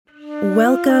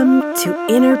Welcome to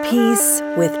Inner Peace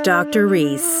with Dr.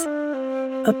 Reese,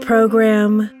 a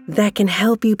program that can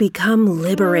help you become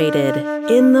liberated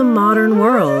in the modern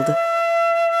world.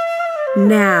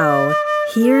 Now,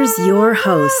 here's your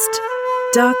host,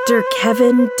 Dr.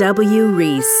 Kevin W.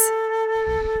 Reese.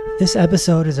 This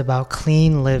episode is about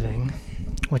clean living,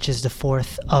 which is the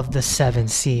fourth of the 7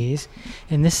 C's.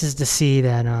 And this is the C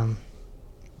that,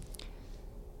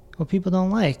 people don't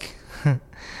like.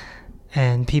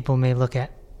 And people may look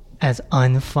at as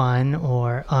unfun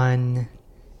or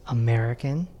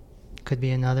un-American. Could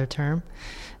be another term.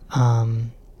 But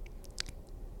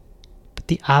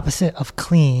the opposite of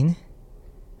clean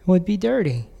would be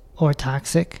dirty or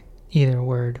toxic. Either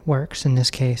word works in this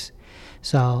case.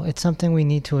 So it's something we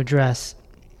need to address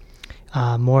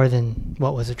more than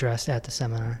what was addressed at the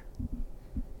seminar.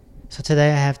 So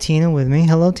today I have Tina with me.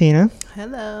 Hello, Tina.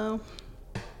 Hello.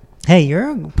 Hey, you're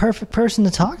a perfect person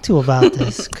to talk to about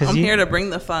this. I'm here to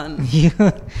bring the fun.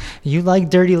 You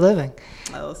like dirty living.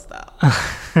 Oh, stop.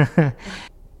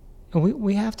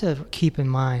 We have to keep in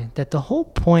mind that the whole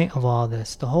point of all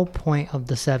this, the whole point of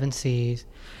the 7 C's,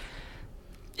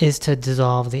 is to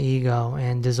dissolve the ego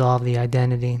and dissolve the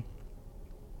identity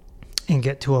and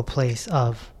get to a place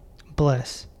of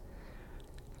bliss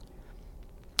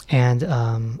and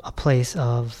a place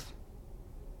of,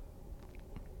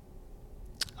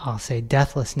 I'll say,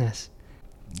 deathlessness.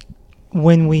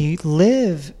 When we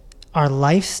live our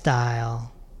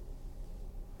lifestyle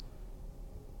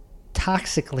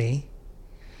toxically,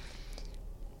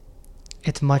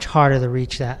 it's much harder to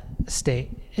reach that state.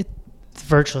 It's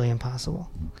virtually impossible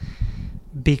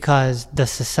because the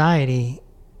society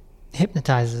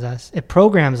hypnotizes us. It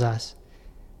programs us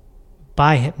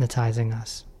by hypnotizing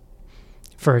us.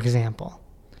 For example,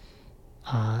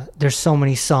 there's so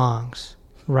many songs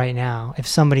right now. If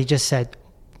somebody just said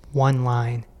one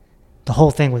line, the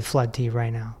whole thing would flood to you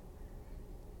right now.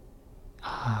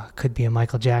 It could be a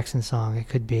Michael Jackson song. It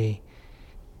could be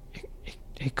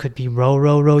row,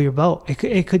 row, row your boat.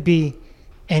 It could be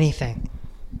anything.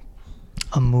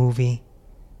 A movie,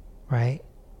 right?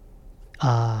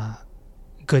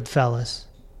 Goodfellas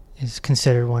is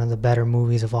considered one of the better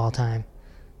movies of all time.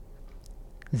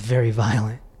 It's very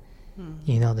violent.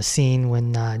 You know, the scene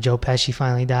when Joe Pesci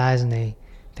finally dies and they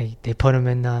put him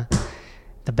in the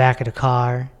back of the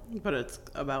car. But it's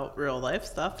about real life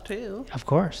stuff too. Of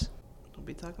course. Don't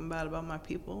be talking bad about my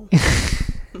people.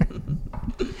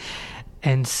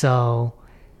 And so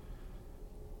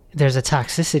there's a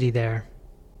toxicity there.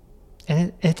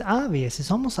 And it's obvious.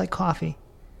 It's almost like coffee.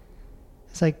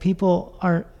 It's like people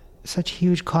are such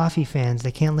huge coffee fans,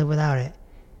 they can't live without it.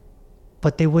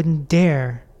 But they wouldn't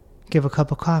dare give a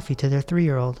cup of coffee to their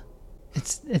 3-year-old.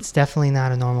 It's definitely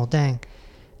not a normal thing.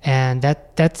 And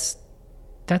that's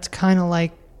kind of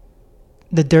like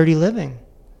the dirty living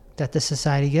that the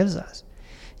society gives us.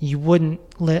 You wouldn't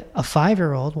let a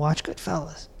 5-year-old watch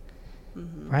Goodfellas,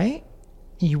 right?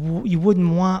 You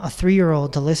wouldn't want a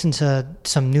 3-year-old to listen to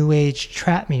some new age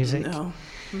trap music. No.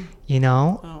 You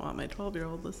know? I don't want my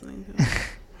 12-year-old listening to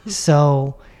it.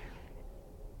 So,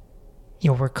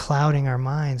 we're clouding our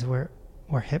minds. We're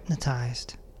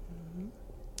hypnotized.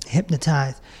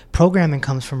 Hypnotized. Programming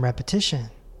comes from repetition.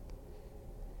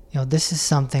 This is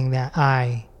something that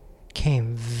I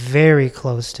came very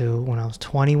close to when I was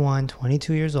 21,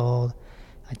 22 years old.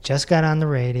 I just got on the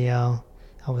radio.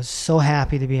 I was so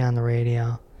happy to be on the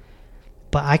radio.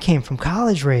 But I came from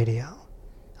college radio.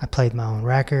 I played my own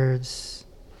records.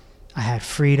 I had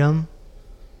freedom.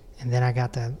 And then I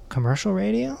got the commercial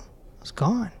radio. It was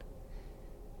gone.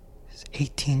 It's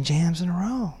 18 jams in a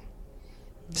row.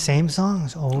 Same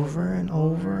songs over and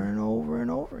over and over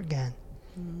and over again.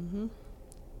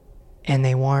 And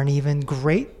they weren't even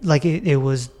great. Like it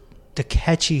was the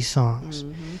catchy songs,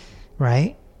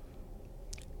 right?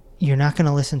 You're not going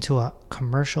to listen to a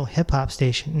commercial hip-hop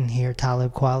station and hear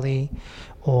Talib Kweli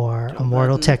or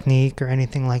Immortal Technique or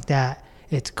anything like that.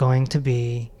 It's going to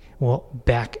be,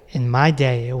 back in my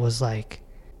day, it was like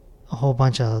a whole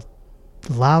bunch of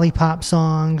lollipop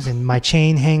songs and My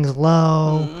Chain Hangs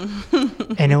Low.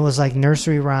 And it was like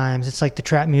nursery rhymes. It's like the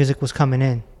trap music was coming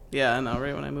in. Yeah, I know,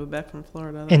 right when I moved back from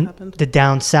Florida, that and happened. The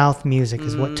down south music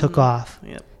is what took off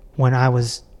when I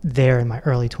was there in my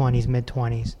early 20s,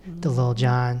 mid-20s. The Lil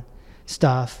Jon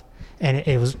stuff. And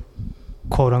it was,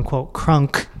 quote-unquote,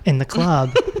 crunk in the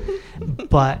club.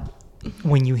 But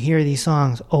when you hear these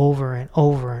songs over and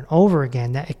over and over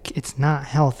again, it's not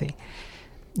healthy.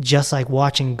 Just like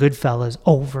watching Goodfellas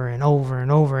over and over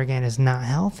and over again is not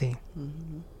healthy.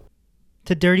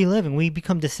 To dirty living, we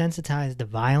become desensitized to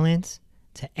violence,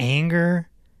 to anger,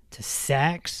 to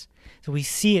sex, So we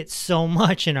see it so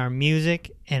much in our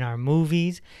music, in our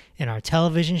movies, in our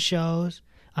television shows,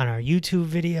 on our YouTube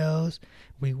videos.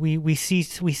 We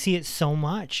see it so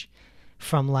much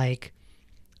from like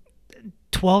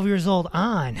 12 years old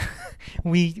on.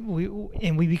 we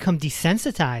become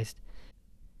desensitized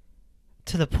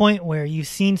to the point where you've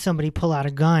seen somebody pull out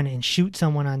a gun and shoot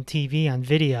someone on TV, on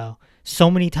video, so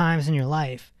many times in your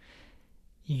life,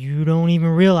 you don't even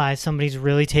realize somebody's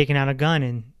really taking out a gun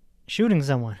and shooting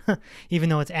someone, even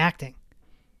though it's acting.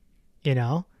 You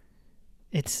know,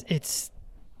 it's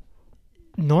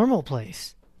normal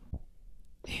place.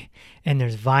 And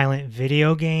there's violent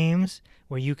video games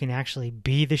where you can actually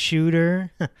be the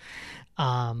shooter.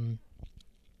 You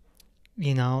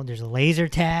know, there's a laser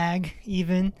tag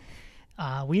even.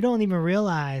 We don't even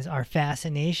realize our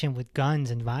fascination with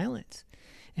guns and violence.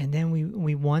 And then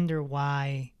we wonder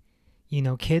why, you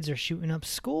know, kids are shooting up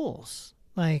schools.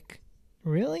 Like,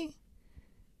 really?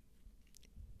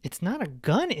 It's not a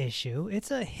gun issue. It's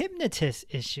a hypnotist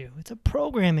issue. It's a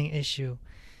programming issue,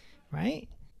 right?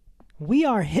 We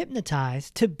are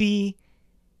hypnotized to be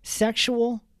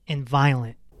sexual and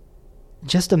violent.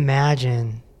 Just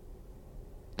imagine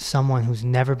someone who's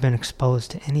never been exposed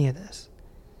to any of this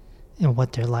and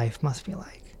what their life must be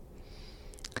like.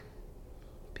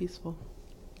 Peaceful.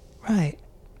 Right.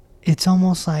 It's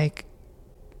almost like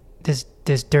this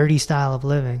dirty style of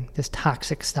living, this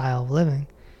toxic style of living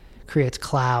creates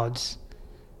clouds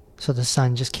so the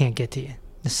sun just can't get to you.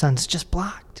 The sun's just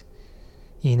blocked,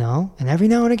 you know? And every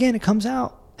now and again it comes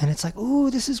out and it's like, ooh,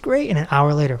 this is great. And an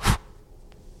hour later,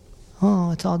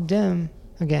 oh, it's all dim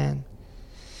again.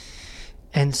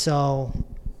 And so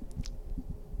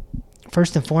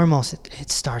first and foremost,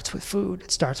 it starts with food.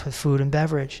 It starts with food and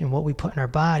beverage and what we put in our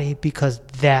body, because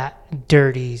that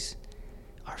dirties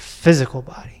our physical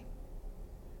body.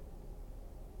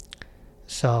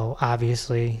 So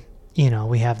obviously, you know,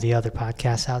 we have the other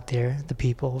podcasts out there, The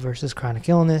People versus Chronic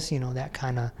Illness, you know, that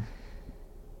kind of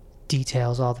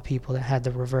details all the people that had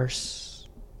to reverse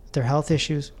their health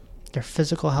issues, their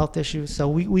physical health issues. So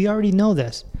we already know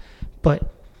this. But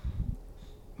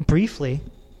briefly,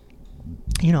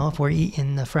 you know, if we're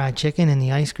eating the fried chicken and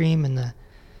the ice cream and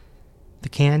the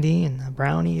candy and the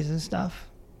brownies and stuff,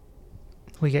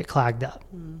 we get clogged up.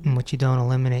 Mm-hmm. And what you don't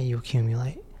eliminate, you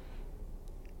accumulate.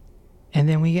 And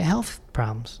then we get health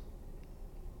problems.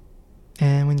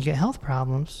 And when you get health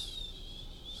problems,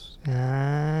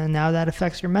 now that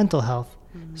affects your mental health.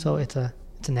 Mm-hmm. So it's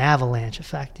an avalanche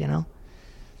effect, you know?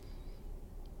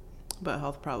 But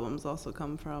health problems also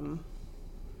come from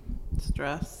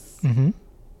stress, mm-hmm.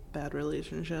 bad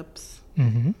relationships.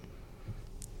 Mm-hmm.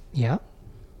 Yeah.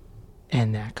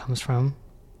 And that comes from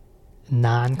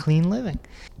non-clean living.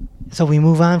 So we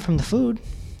move on from the food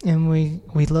and we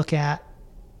look at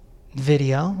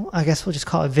video. I guess we'll just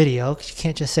call it video, because you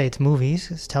can't just say it's movies.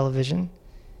 It's television,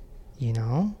 you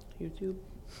know.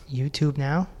 YouTube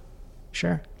now.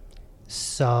 Sure.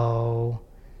 So,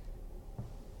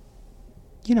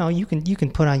 you know, you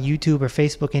can put on YouTube or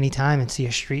Facebook anytime and see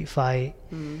a street fight,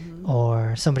 mm-hmm.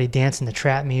 or somebody dancing to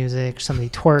trap music, somebody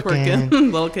twerking.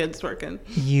 Little kids twerking.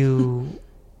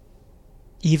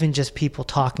 Even just people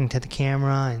talking to the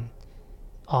camera and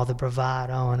all the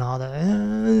bravado and all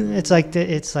the it's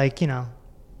like you know,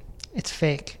 it's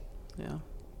fake. Yeah,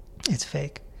 it's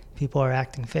fake. People are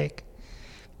acting fake.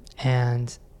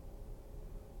 And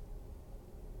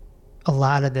a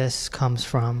lot of this comes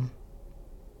from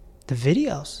the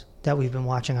videos that we've been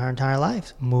watching our entire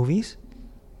lives, movies,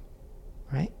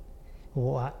 right?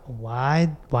 Why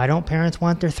don't parents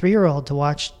want their 3-year-old to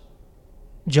watch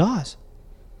Jaws?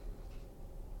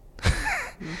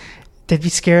 They'd be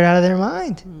scared out of their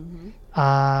mind.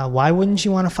 Mm-hmm. Why wouldn't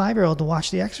you want a 5-year-old to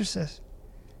watch The Exorcist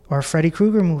or a Freddy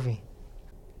Krueger movie?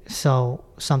 So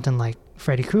something like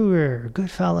Freddy Krueger or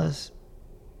Goodfellas,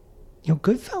 you know,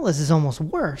 Goodfellas is almost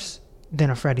worse than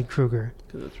a Freddy Krueger.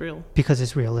 Because it's real. Because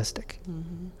it's realistic,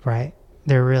 mm-hmm. right?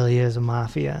 There really is a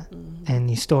mafia, mm-hmm. and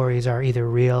these stories are either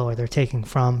real or they're taken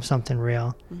from something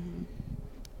real. Mm-hmm.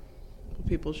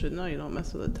 People should know you don't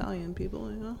mess with Italian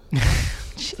people, you know?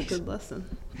 It's a good lesson.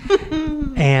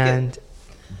 And get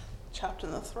chopped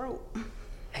in the throat.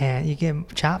 And you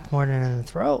get chopped more than in the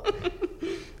throat.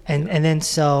 and then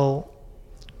so,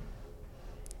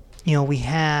 you know, we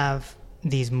have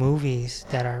these movies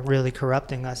that are really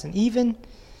corrupting us. And even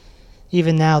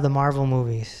now, the Marvel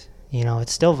movies, you know,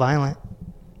 it's still violent.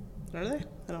 Are they?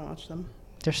 I don't watch them.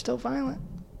 They're still violent.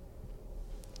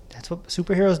 That's what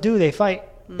superheroes do. They fight.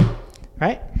 Mm.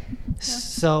 Right? Yeah.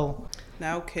 So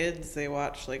now kids, they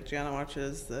watch, like Gianna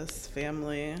watches this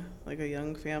family, like a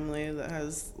young family that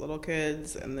has little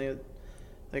kids, and they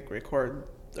like record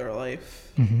their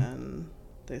life, Mm-hmm. and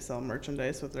they sell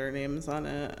merchandise with their names on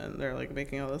it, and they're like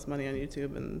making all this money on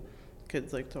YouTube, and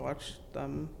kids like to watch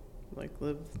them like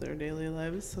live their daily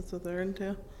lives. That's what they're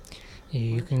into.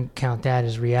 You can count that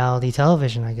as reality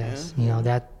television, I guess. Yeah. You know,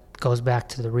 that goes back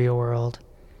to the real world.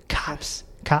 Cops.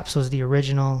 Cops was the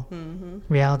original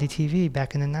reality TV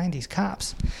back in the 90s.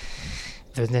 Cops.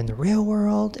 Then the real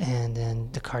world, and then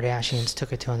the Kardashians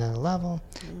took it to another level.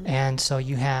 And so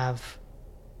you have,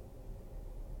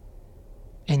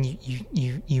 and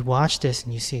you watch this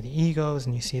and you see the egos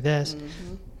and you see this,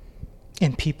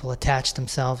 and people attach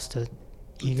themselves to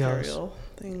egos. Material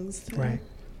things. Too. Right.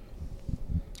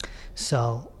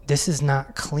 So this is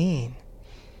not clean,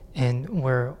 and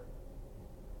we're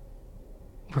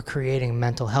creating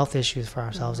mental health issues for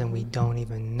ourselves, and we don't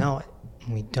even know it.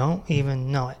 We don't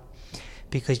even know it,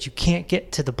 because you can't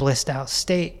get to the blissed out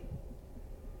state.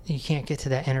 You can't get to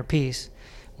that inner peace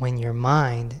when your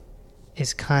mind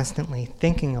is constantly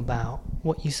thinking about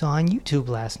what you saw on YouTube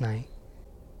last night,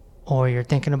 or you're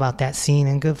thinking about that scene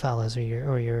in Goodfellas,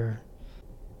 or you're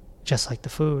just like the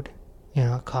food. You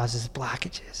know, it causes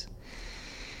blockages.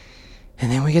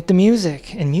 And then we get the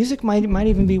music, and music might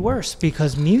even be worse,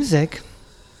 because music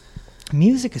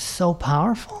is so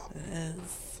powerful It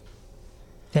is.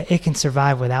 that it can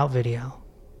survive without video,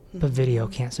 but video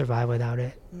can't survive without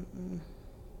it.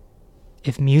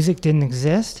 If music didn't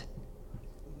exist,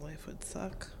 Life would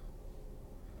suck.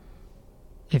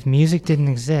 if music didn't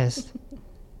exist,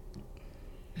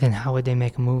 then how would they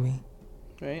make a movie?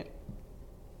 Right.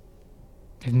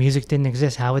 If music didn't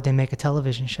exist, how would they make a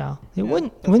television show? They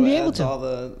wouldn't That's what be able adds to. all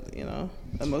the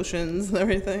emotions and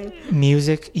everything.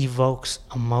 Music evokes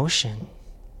emotion.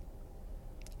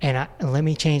 And let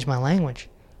me change my language.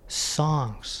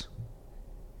 Songs.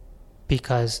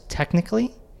 Because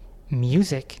technically,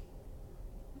 music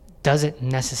doesn't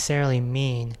necessarily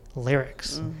mean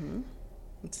lyrics.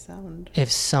 It's sound.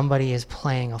 If somebody is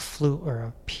playing a flute or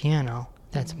a piano,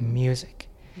 that's music.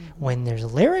 When there's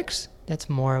lyrics, that's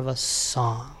more of a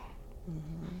song.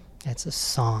 That's a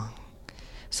song.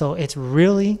 So it's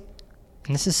really,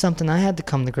 and this is something I had to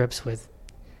come to grips with,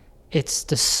 it's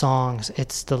the songs,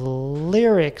 it's the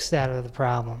lyrics that are the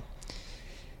problem.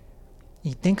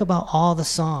 You think about all the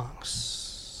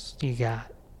songs. You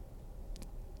got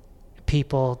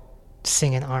people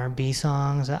singing R&B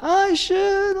songs. I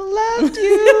should have left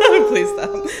you. Please stop.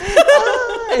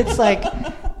 It's like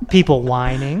people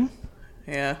whining.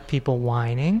 Yeah. People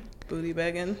whining. Booty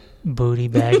begging. Booty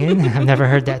begging. I've never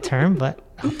heard that term, but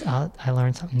I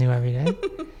learn something new every day.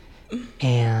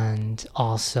 And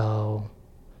also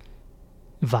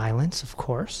violence, of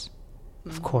course.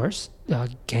 Of course.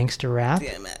 Gangster rap.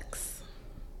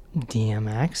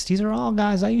 DMX. These are all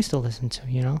guys I used to listen to,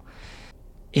 you know.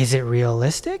 Is it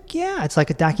realistic? Yeah, it's like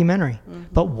a documentary.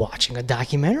 But watching a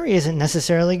documentary isn't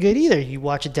necessarily good either. You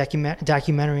watch a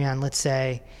documentary on, let's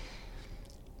say,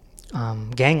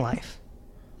 gang life.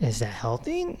 Is that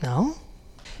healthy? No.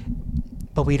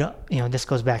 But we don't, this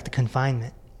goes back to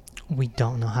confinement. We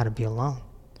don't know how to be alone.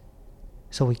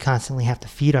 So we constantly have to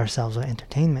feed ourselves with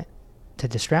entertainment to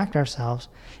distract ourselves,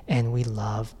 and we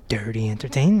love dirty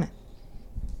entertainment.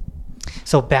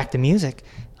 So back to music,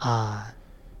 like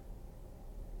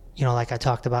I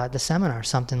talked about at the seminar,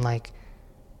 something like,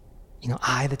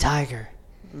 Eye the Tiger.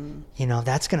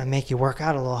 That's going to make you work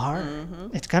out a little harder.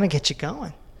 It's going to get you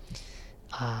going.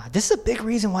 This is a big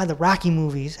reason why the Rocky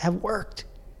movies have worked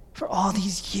for all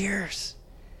these years.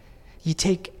 You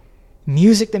take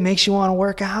music that makes you want to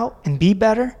work out and be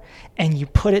better, and you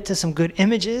put it to some good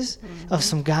images of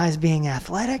some guys being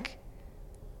athletic.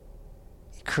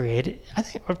 You created, I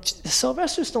think,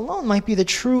 Sylvester Stallone might be the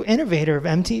true innovator of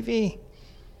MTV.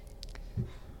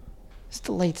 It's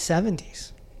the late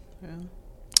 70s. Yeah.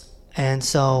 And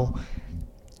so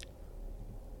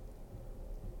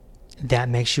that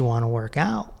makes you want to work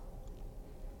out.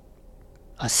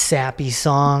 A sappy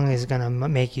song is going to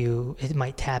make you, it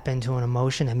might tap into an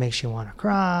emotion that makes you want to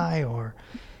cry or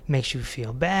makes you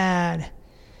feel bad.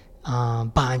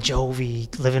 Bon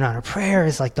Jovi, Living on a Prayer,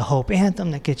 is like the hope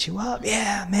anthem that gets you up.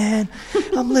 Yeah, man,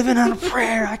 I'm living on a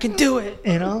prayer. I can do it,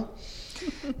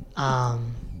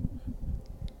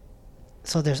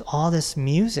 So there's all this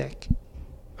music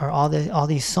or all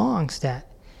these songs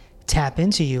that tap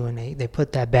into you, and they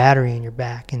put that battery in your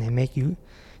back, and they make you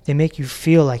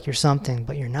feel like you're something,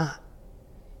 but you're not.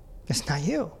 It's not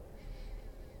you.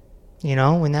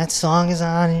 When that song is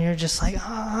on and you're just like,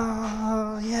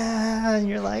 oh, yeah, and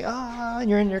you're like, oh, and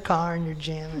you're in your car and you're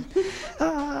jamming.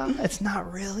 It's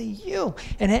not really you.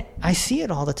 And I see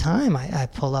it all the time. I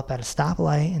pull up at a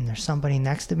stoplight and there's somebody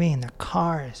next to me and their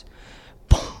car is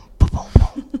boom, boom, boom,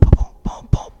 boom, boom,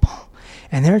 boom, boom.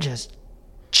 and they're just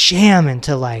jamming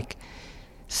to like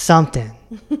something,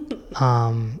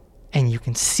 and you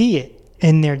can see it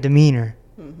in their demeanor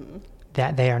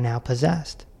that they are now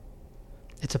possessed.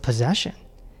 It's a possession.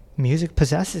 Music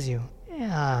possesses you.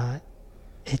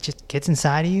 It just gets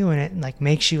inside of you, and it like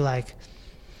makes you like.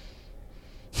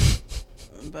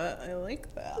 But I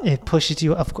like that. It pushes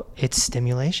you. Of course, it's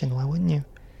stimulation. Why wouldn't you?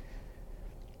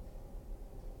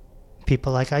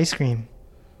 People like ice cream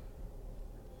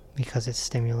because it's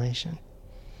stimulation.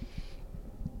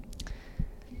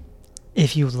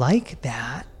 If you like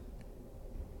that,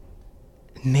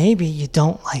 maybe you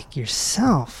don't like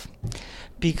yourself,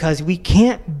 because we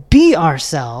can't be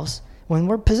ourselves when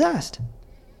we're possessed.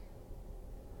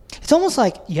 It's almost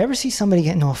like, you ever see somebody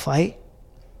get into a fight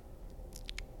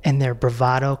and their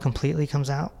bravado completely comes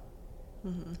out?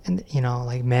 And, you know,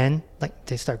 like men, like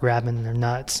they start grabbing their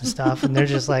nuts and stuff, and they're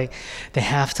just like, they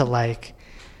have to like,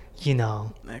 you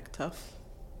know. Act tough.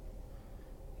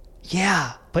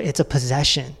 Yeah, but it's a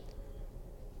possession.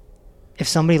 If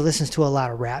somebody listens to a lot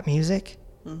of rap music,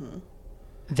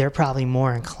 they're probably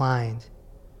more inclined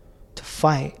to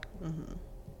fight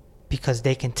because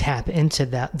they can tap into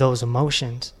those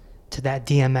emotions, to that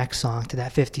DMX song, to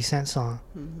that 50 Cent song,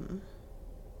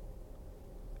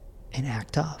 and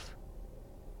act tough.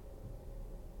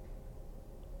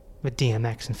 With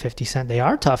DMX and 50 Cent, they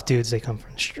are tough dudes. They come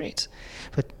from the streets.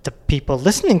 But the people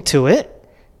listening to it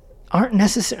aren't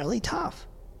necessarily tough.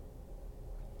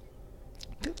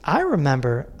 I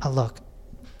remember, look,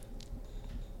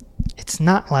 it's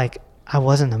not like I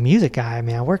wasn't a music guy. I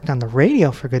mean, I worked on the radio,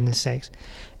 for goodness sakes.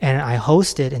 And I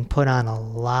hosted and put on a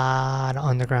lot of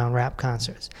underground rap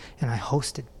concerts. And I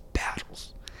hosted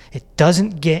battles. It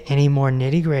doesn't get any more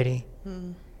nitty-gritty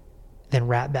than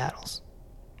rap battles.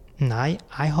 And I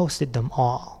hosted them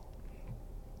all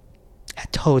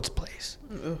at Toad's place.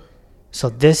 So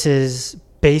this is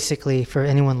basically, for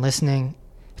anyone listening,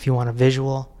 if you want a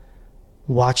visual,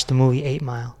 watch the movie 8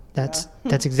 Mile. That's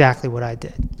exactly what I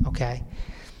did, okay?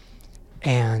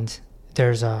 And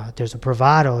there's a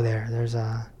bravado there. There's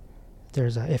a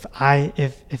if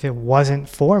it wasn't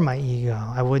for my ego,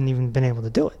 I wouldn't even been able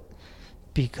to do it,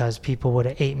 because people would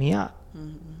have ate me up.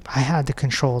 I had to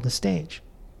control the stage.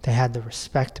 They had to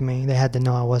respect me. They had to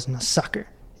know I wasn't a sucker,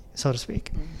 so to speak.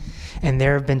 And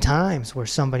there have been times where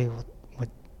somebody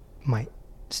might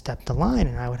step the line,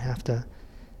 and I would have to,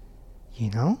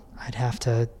 I'd have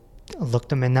to look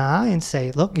them in the eye and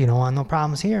say, look, you don't want no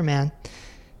problems here, man.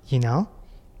 I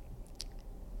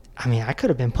mean, I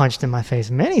could have been punched in my face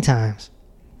many times.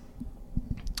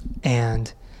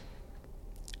 And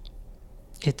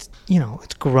it's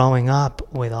growing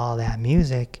up with all that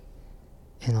music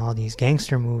and all these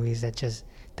gangster movies that just,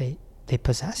 they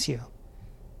possess you.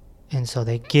 And so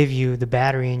they give you the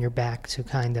battery in your back to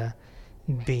kind of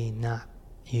be not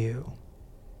you.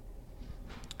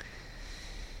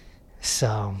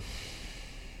 So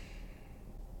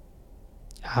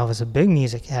I was a big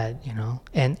music head,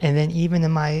 and then even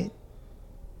in my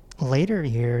later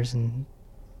years and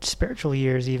spiritual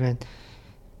years, even,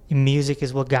 music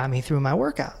is what got me through my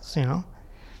workouts.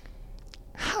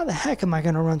 How the heck am I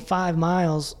going to run 5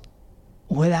 miles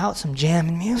without some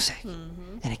jamming music?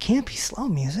 And it can't be slow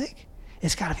music.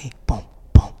 It's got to be boom,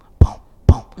 boom, boom,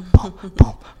 boom, boom,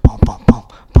 boom, boom, boom, boom,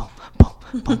 boom, boom,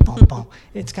 boom, boom, boom.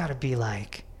 It's got to be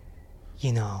like,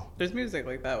 There's music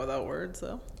like that without words,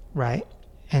 though. Right?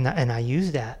 And I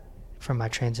use that for my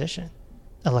transition,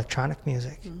 electronic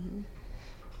music.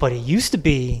 But it used to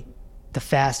be the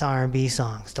fast R&B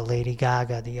songs, the Lady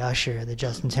Gaga, the Usher, the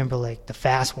Justin Timberlake, the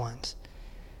fast ones.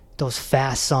 Those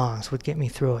fast songs would get me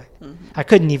through it. I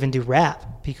couldn't even do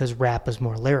rap because rap was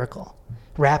more lyrical.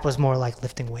 Rap was more like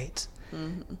lifting weights.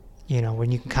 When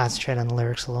you can concentrate on the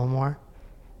lyrics a little more.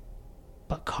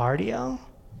 But cardio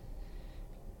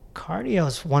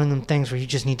is one of them things where you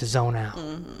just need to zone out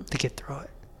to get through it.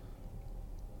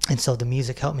 And so the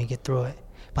music helped me get through it.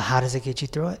 But how does it get you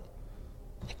through it?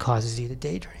 It causes you to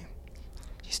daydream.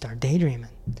 You start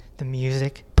daydreaming. The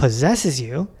music possesses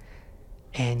you,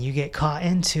 and you get caught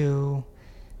into,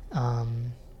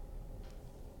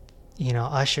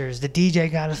 Usher's "The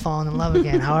DJ Got Us Falling in Love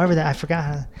Again." However, I forgot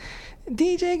how.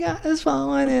 DJ got us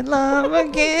falling in love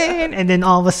again, and then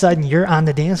all of a sudden you're on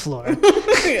the dance floor,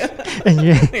 and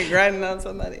you're grinding on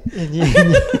somebody,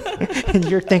 and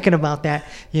you're thinking about that,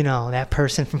 that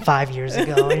person from 5 years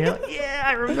ago, and you're like, yeah,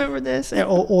 I remember this,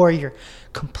 or you're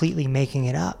completely making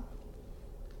it up.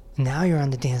 Now you're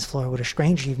on the dance floor with a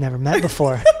stranger you've never met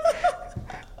before,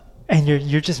 and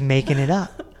you're just making it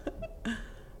up.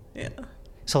 Yeah.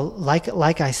 So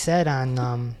like I said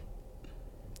on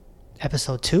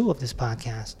episode 2 of this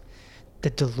podcast,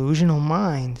 the delusional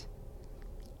mind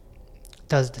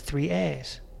does the 3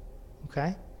 A's.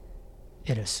 Okay?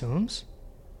 It assumes,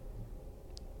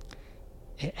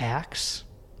 it acts,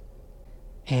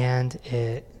 and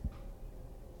it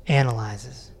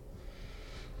analyzes.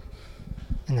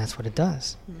 And that's what it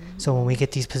does. Mm-hmm. So when we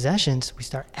get these possessions, we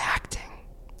start acting.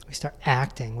 We start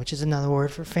acting, which is another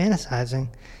word for fantasizing.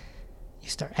 You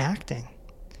start acting.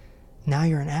 Now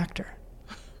you're an actor.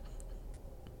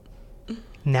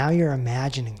 Now you're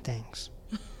imagining things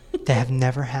that have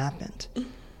never happened.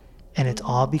 And it's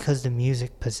all because the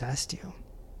music possessed you.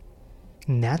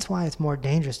 And that's why it's more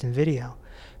dangerous than video.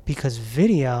 Because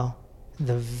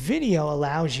the video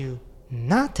allows you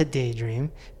not to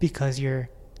daydream because you're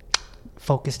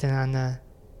focused in on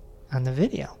the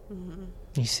video. Mm-hmm.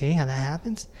 You see how that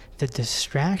happens? The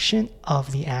distraction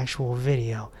of the actual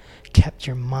video kept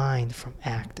your mind from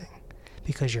acting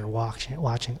because you're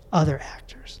watching other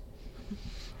actors,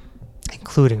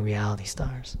 including reality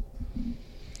stars.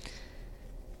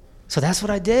 So that's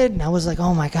what I did, and I was like,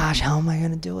 oh my gosh, how am I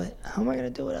going to do it? How am I going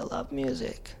to do it? I love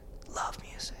music.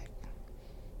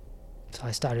 So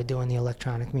I started doing the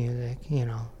electronic music,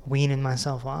 weaning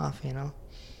myself off,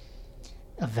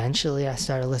 Eventually, I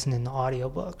started listening to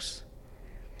audiobooks.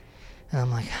 And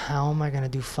I'm like, how am I going to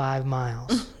do 5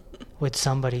 miles with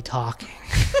somebody talking?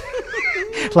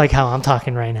 Like how I'm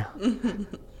talking right now.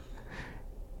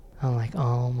 I'm like,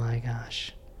 oh my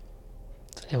gosh.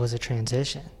 It was a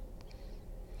transition.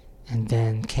 And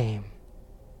then came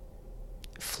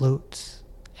flutes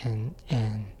and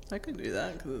I could do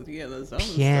that because you get the zone.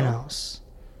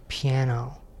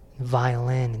 Piano,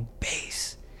 violin, and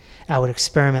bass. I would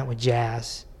experiment with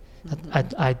jazz.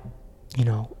 Mm-hmm. I'd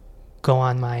go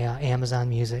on my Amazon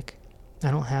Music.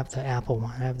 I don't have the Apple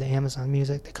one. I have the Amazon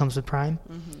Music that comes with Prime.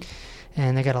 Mm-hmm.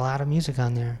 And they got a lot of music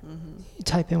on there. Mm-hmm. You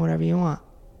type in whatever you want.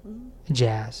 Mm-hmm.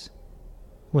 Jazz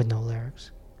with no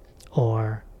lyrics.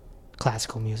 Or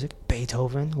classical music,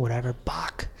 Beethoven, whatever,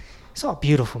 Bach. It's all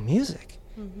beautiful music.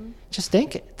 Mm-hmm. Just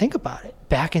think about it.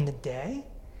 Back in the day,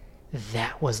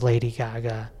 that was Lady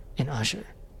Gaga and Usher.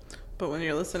 But when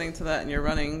you're listening to that and you're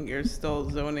running, you're still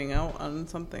zoning out on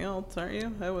something else, aren't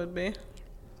you? I would be.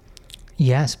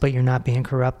 Yes, but you're not being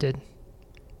corrupted.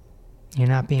 You're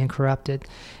not being corrupted.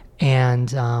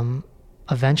 And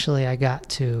eventually I got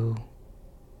to,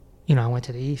 I went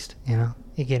to the East,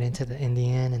 You get into the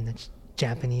Indian and the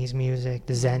Japanese music,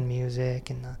 the Zen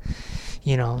music, and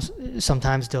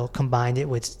sometimes they'll combine it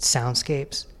with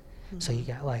soundscapes. Mm-hmm. So you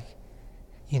got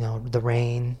the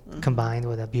rain combined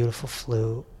with a beautiful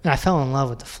flute. And I fell in love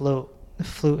with the flute. The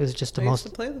flute is just the most. I used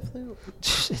to play the flute.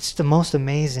 It's the most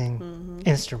amazing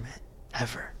instrument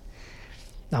ever.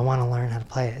 I want to learn how to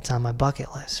play it. It's on my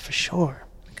bucket list for sure.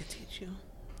 I could teach you.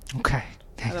 Okay.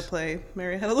 Thanks. How to play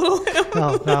Mary Had a Little Lamb.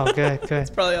 Oh, good. That's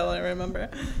probably all I remember.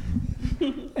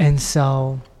 And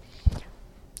so,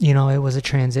 it was a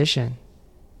transition.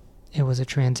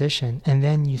 And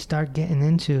then you start getting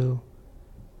into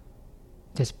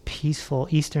this peaceful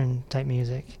Eastern type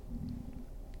music.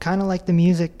 Kind of like the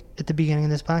music at the beginning of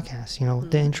this podcast,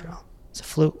 the intro. It's a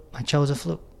flute. I chose a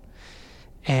flute.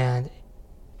 And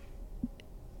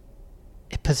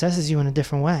it possesses you in a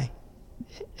different way.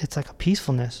 It's like a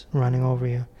peacefulness running over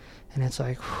you. And it's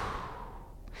like,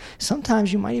 whew.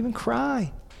 Sometimes you might even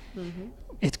cry. Mm-hmm.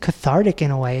 It's cathartic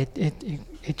in a way.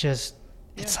 It just,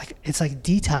 it's like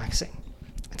detoxing.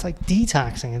 It's like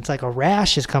detoxing. It's like a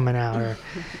rash is coming out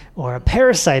or a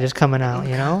parasite is coming out,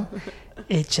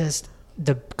 It just,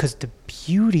 because the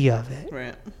beauty of it.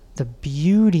 Right. The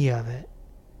beauty of it.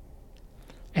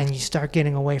 And you start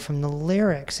getting away from the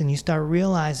lyrics and you start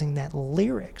realizing that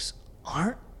lyrics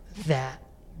aren't that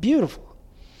beautiful.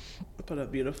 But a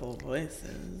beautiful voice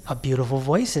is. A beautiful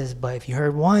voice is, but if you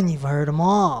heard one, you've heard them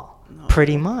all. No.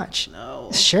 Pretty much. No.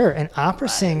 Sure, an opera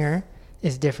singer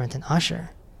is different than Usher.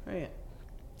 Right.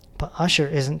 But Usher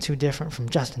isn't too different from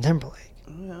Justin Timberlake.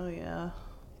 Oh, yeah.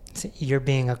 See, you're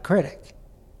being a critic.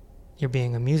 You're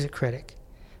being a music critic.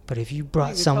 But if you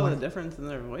brought someone... tell the difference in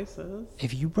their voices.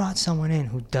 If you brought someone in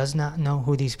who does not know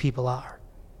who these people are,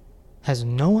 has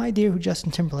no idea who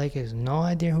Justin Timberlake is, no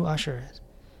idea who Usher is,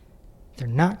 they're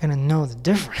not going to know the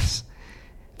difference.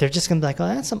 They're just going to be like, oh,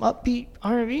 that's some upbeat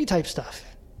R&B type stuff.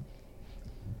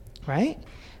 Right?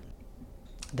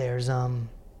 There's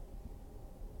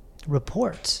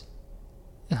reports,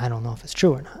 and I don't know if it's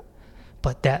true or not,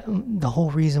 but that the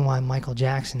whole reason why Michael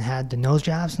Jackson had the nose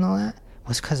jobs and all that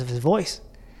was because of his voice.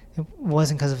 It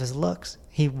wasn't because of his looks.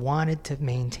 He wanted to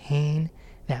maintain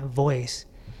that voice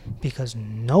because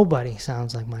nobody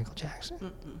sounds like Michael Jackson.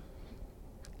 Mm-mm.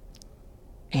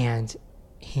 And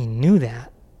he knew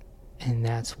that, and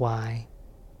that's why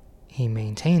he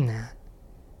maintained that,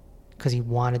 because he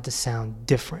wanted to sound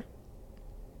different.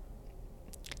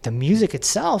 the music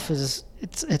itself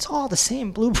it's all the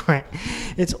same blueprint.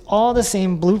 It's all the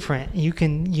same blueprint. You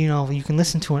can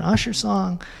listen to an Usher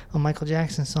song, a Michael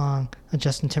Jackson song, a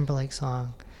Justin Timberlake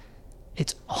song.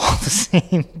 It's all the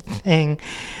same thing,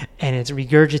 and it's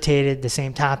regurgitated. The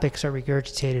same topics are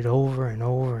regurgitated over and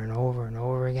over and over and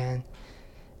over again.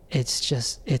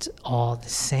 It's all the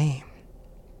same.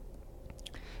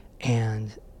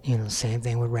 And, same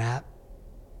thing with rap.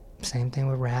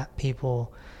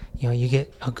 People, you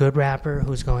get a good rapper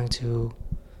who's going to,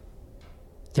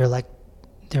 they're like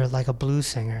a blues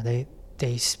singer.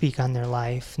 They speak on their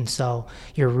life, and so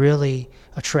you're really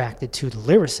attracted to the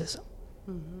lyricism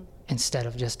instead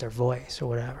of just their voice or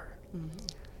whatever.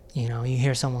 You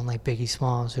hear someone like Biggie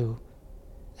Smalls who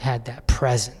had that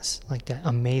presence, like that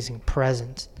amazing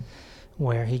presence,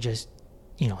 where he just,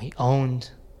 he owned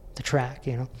the track,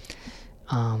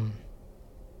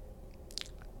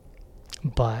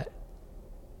 But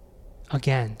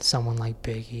again, someone like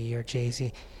Biggie or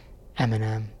Jay-Z,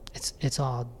 Eminem, it's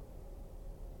all,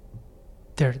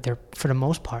 they're for the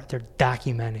most part, they're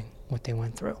documenting what they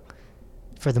went through,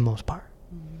 for the most part.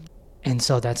 And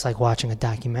so that's like watching a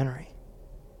documentary.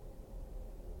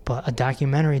 But a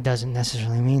documentary doesn't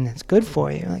necessarily mean that's good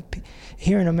for you. Like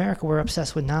here in America, we're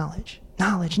obsessed with knowledge.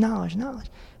 Knowledge.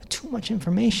 Too much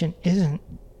information isn't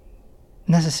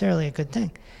necessarily a good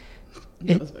thing.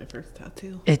 That was my first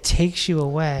tattoo. It takes you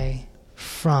away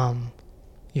from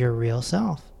your real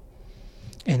self.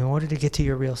 In order to get to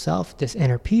your real self, this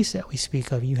inner peace that we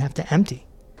speak of, you have to empty.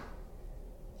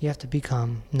 You have to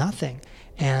become nothing.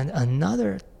 And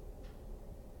another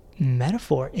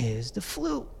metaphor is the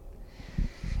flute.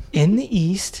 In the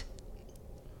East,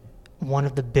 one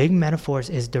of the big metaphors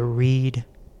is the reed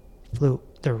flute.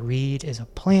 The reed is a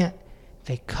plant.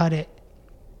 They cut it,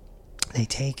 they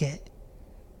take it,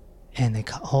 and they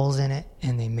cut holes in it,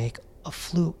 and they make a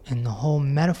flute. And the whole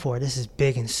metaphor, this is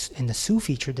big in the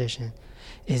Sufi tradition,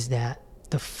 is that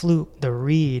the flute, the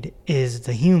reed, is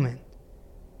the human.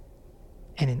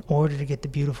 And in order to get the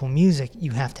beautiful music,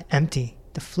 you have to empty.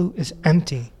 The flute is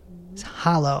empty. It's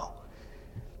hollow.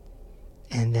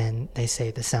 And then they say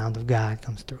the sound of God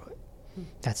comes through it.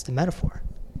 That's the metaphor.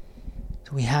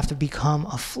 So we have to become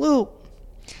a flute.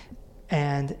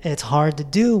 And it's hard to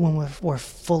do when we're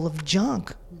full of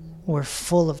junk. We're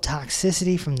full of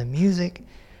toxicity from the music,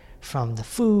 from the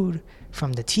food,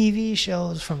 from the TV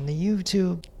shows, from the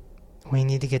YouTube. We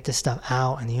need to get this stuff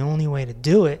out, and the only way to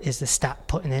do it is to stop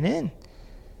putting it in.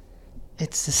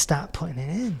 It's to stop putting it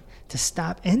in, to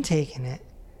stop intaking it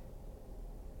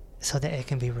so that it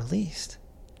can be released.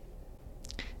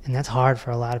 And that's hard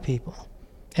for a lot of people.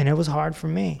 And it was hard for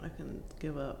me. I can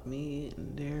give up meat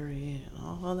and dairy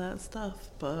and all that stuff,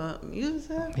 but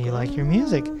music. You like your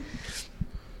music.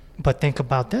 But think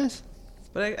about this.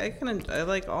 But I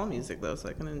like all music though, so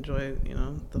I can enjoy,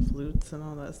 the flutes and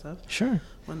all that stuff. Sure.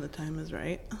 When the time is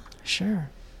right. Sure.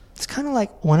 It's kind of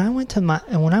like when I went to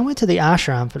the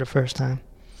ashram for the first time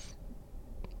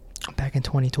back in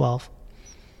 2012.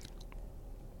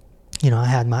 I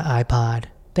had my iPod.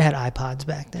 They had iPods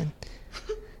back then.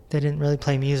 They didn't really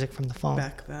play music from the phone.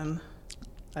 Back then.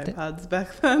 iPods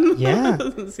back then? Yeah. It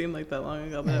doesn't seem like that long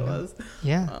ago, but it was.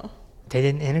 Yeah. Oh. They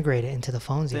didn't integrate it into the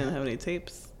phones They yet. didn't have any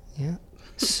tapes. Yeah.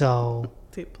 So,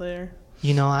 Tape player.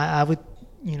 I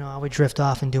would drift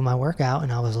off and do my workout,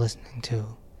 and I was listening to,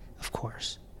 of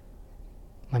course,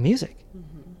 my music.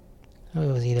 It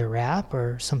was either rap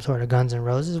or some sort of Guns N'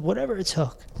 Roses, whatever it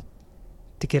took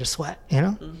to get a sweat,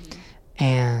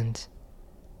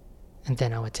 And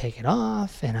then I would take it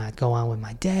off, and I'd go on with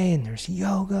my day, and there's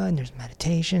yoga, and there's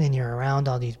meditation, and you're around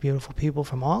all these beautiful people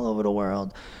from all over the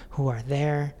world who are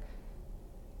there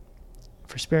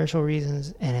for spiritual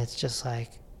reasons, and it's just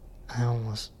like, I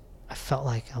felt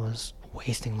like I was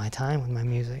wasting my time with my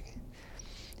music.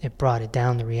 It brought it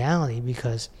down to reality,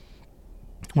 because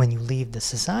when you leave the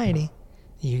society,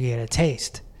 you get a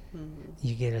taste.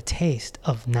 You get a taste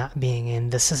of not being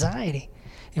in the society.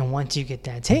 And once you get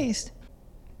that taste,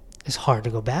 it's hard to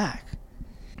go back.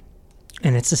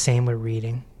 And it's the same with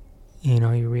reading.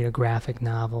 You read a graphic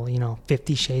novel,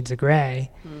 50 Shades of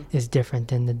Grey is different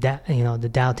than the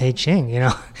Tao Te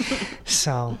Ching,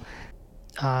 So,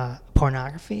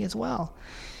 pornography as well.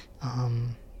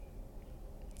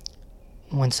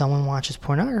 When someone watches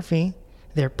pornography,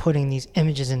 they're putting these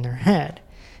images in their head.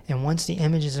 And once the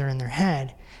images are in their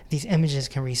head, these images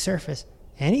can resurface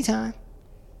anytime,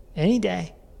 any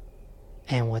day.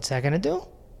 And what's that going to do?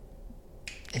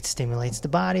 It stimulates the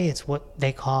body. It's what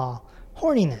they call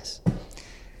horniness.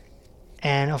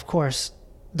 And of course,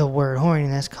 the word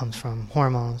horniness comes from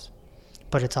hormones,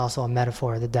 but it's also a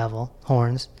metaphor of the devil,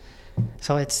 horns.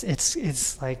 So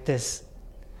it's like this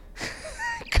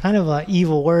kind of an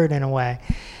evil word in a way.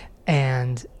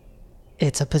 And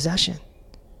it's a possession.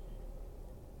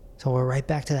 So we're right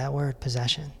back to that word,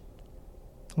 possession.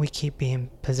 We keep being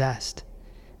possessed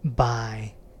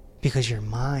because your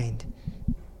mind,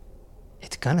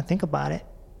 it's going to think about it.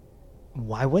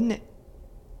 Why wouldn't it?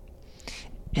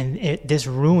 And this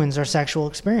ruins our sexual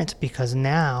experience because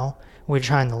now we're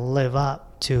trying to live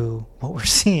up to what we're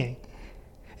seeing.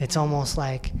 It's almost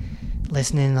like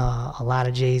listening to a lot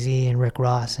of Jay-Z and Rick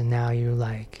Ross, and now you're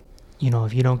like,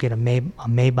 if you don't get a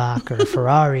Maybach or a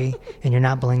Ferrari and you're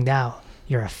not blinged out,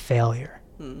 you're a failure.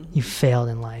 You failed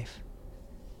in life.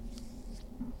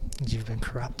 You've been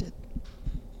corrupted.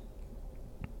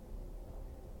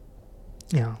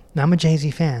 Now I'm a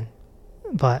Jay-Z fan,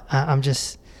 but I'm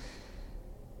just,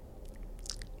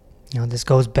 this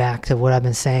goes back to what I've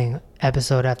been saying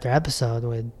episode after episode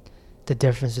with the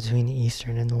difference between the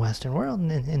Eastern and the Western world.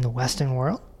 And in the Western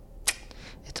world,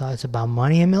 it's about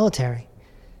money and military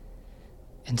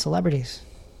and celebrities.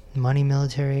 Money,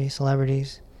 military,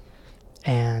 celebrities.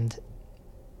 And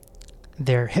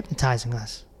they're hypnotizing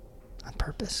us on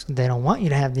purpose. They don't want you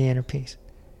to have the inner peace.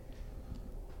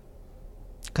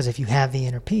 Because if you have the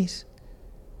inner peace,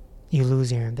 you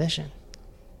lose your ambition.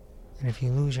 And if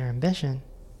you lose your ambition,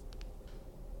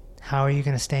 how are you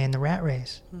going to stay in the rat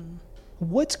race?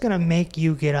 What's going to make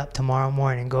you get up tomorrow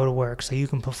morning and go to work so you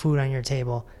can put food on your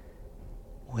table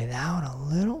without a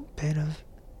little bit of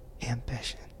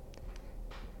ambition?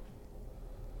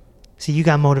 See, you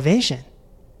got motivation.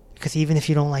 Because even if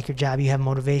you don't like your job, you have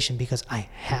motivation because I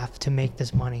have to make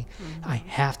this money. I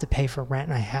have to pay for rent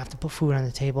and I have to put food on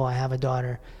the table. I have a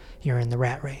daughter. You're in the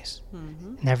rat race.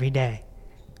 And every day,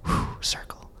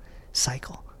 circle,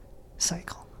 cycle,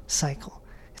 cycle, cycle.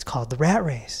 It's called the rat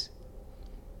race.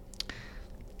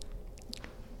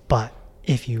 But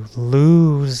if you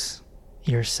lose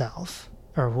yourself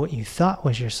or what you thought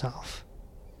was yourself,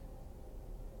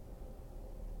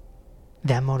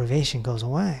 that motivation goes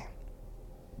away.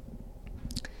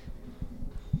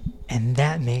 And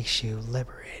that makes you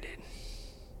liberated.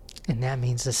 And that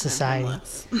means the society.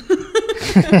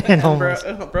 And homeless.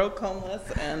 Broke, homeless,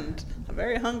 and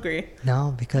very hungry.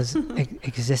 No, because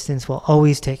existence will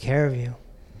always take care of you.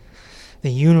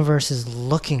 The universe is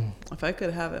looking. If I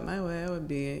could have it my way, I would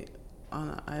be on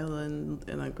an island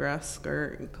in a grass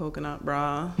skirt and coconut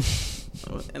bra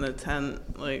in a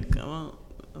tent. Like,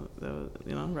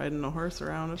 riding a horse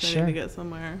around if I need to get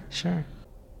somewhere. Sure.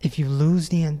 If you lose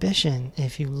the ambition,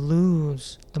 if you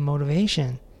lose the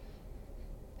motivation,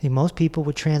 most people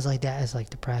would translate that as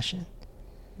like depression.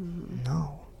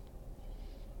 No.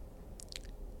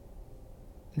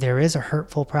 There is a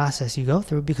hurtful process you go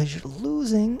through because you're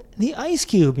losing the ice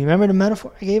cube. You remember the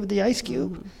metaphor I gave of the ice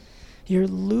cube? You're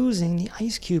losing the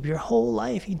ice cube. Your whole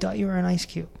life you thought you were an ice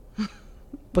cube.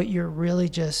 But you're really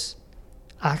just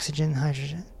oxygen and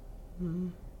hydrogen.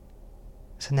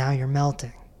 So now you're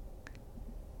melting.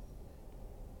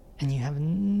 And you have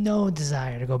no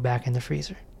desire to go back in the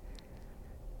freezer.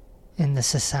 And the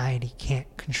society can't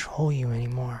control you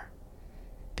anymore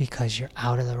because you're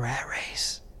out of the rat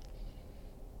race.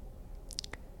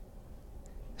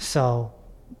 So,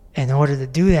 in order to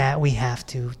do that, we have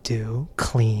to do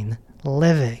clean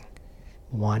living.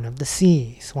 One of the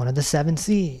C's, one of the 7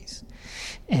 C's.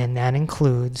 And that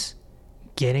includes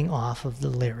getting off of the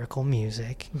lyrical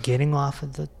music, getting off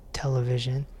of the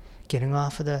television, getting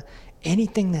off of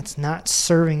anything that's not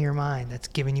serving your mind, that's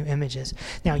giving you images.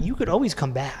 Now, you could always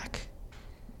come back,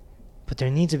 but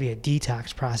there needs to be a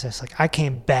detox process. Like, I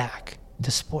came back to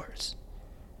sports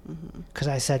because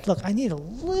I said, look, I need a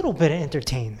little bit of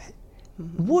entertainment.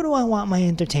 What do I want my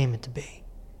entertainment to be?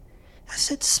 I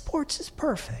said, sports is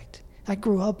perfect. I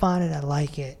grew up on it. I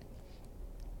like it.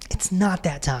 It's not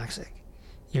that toxic.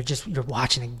 You're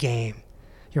watching a game.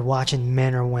 You're watching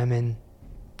men or women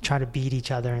try to beat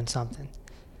each other in something.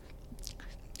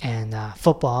 And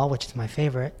football, which is my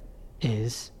favorite,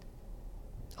 is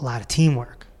a lot of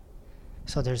teamwork.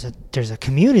 So there's a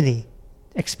community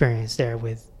experience there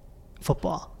with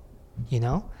football,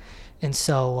 And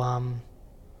so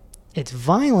it's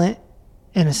violent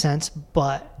in a sense,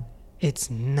 but it's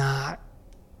not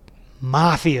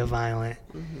mafia violent.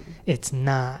 It's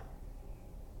not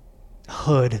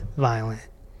hood violent.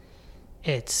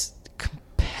 It's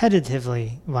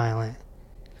competitively violent.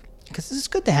 Because it's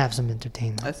good to have some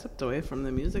entertainment. I stepped away from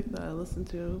the music that I listened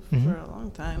to for a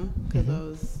long time because I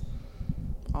was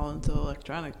all into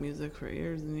electronic music for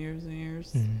years and years and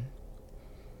years.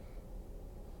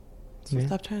 So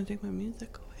stop trying to take my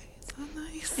music away. It's not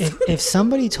nice. If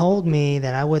somebody told me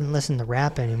that I wouldn't listen to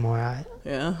rap anymore,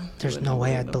 there's no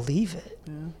way I'd believe it.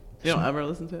 Yeah. You don't ever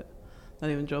listen to it?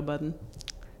 Not even Joe Budden?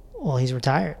 Well, he's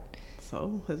retired.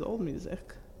 So his old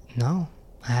music. No,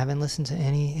 I haven't listened to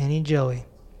any Joey.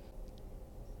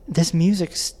 This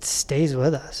music stays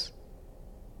with us.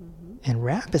 And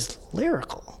rap is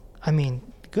lyrical. I mean,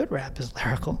 good rap is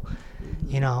lyrical.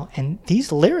 You know, and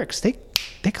these lyrics, they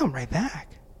come right back.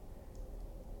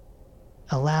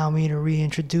 Allow me to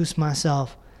reintroduce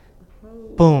myself.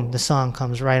 Boom, the song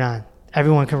comes right on.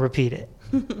 Everyone can repeat it.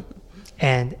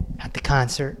 And at the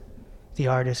concert, the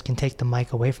artist can take the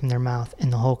mic away from their mouth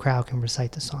and the whole crowd can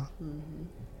recite the song.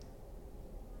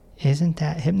 Isn't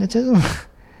that hypnotism?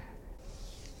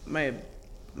 My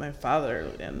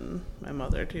father and my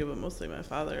mother too, but mostly my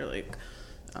father, like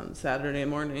on Saturday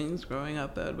mornings growing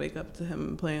up, I would wake up to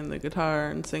him playing the guitar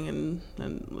and singing,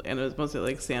 and it was mostly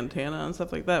like Santana and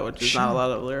stuff like that, which is not a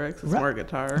lot of lyrics. It's more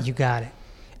guitar. You got it.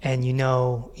 And you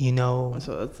know.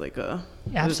 So it's like I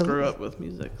absolutely. just grew up with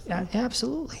music. So. Yeah,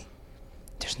 absolutely.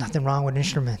 There's nothing wrong with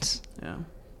instruments. Yeah.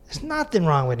 There's nothing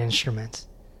wrong with instruments.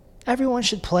 Everyone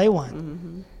should play one.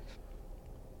 Mm-hmm.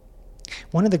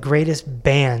 One of the greatest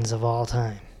bands of all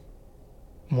time.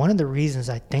 One of the reasons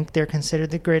I think they're considered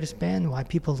the greatest band, why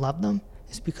people love them,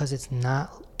 is because it's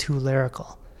not too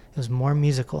lyrical. It was more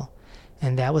musical.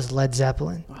 And that was Led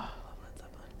Zeppelin. Oh, I love Led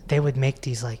Zeppelin. They would make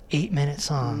these like 8-minute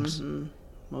songs. Mm-hmm.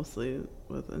 Mostly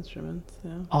with instruments,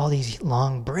 yeah. All these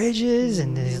long bridges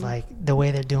and these like the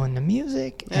way they're doing the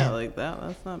music. Yeah, like that.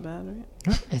 That's not bad,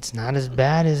 right? It's not as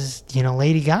bad as,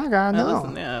 Lady Gaga,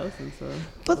 no. I listen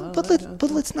to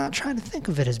But let's not try to think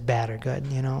of it as bad or good,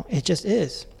 It just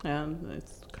is. And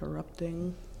it's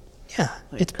corrupting. Yeah,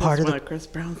 Like it's part of when the a Chris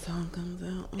Brown song comes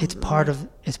out. it's part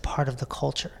of the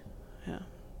culture. Yeah.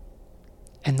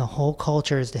 And the whole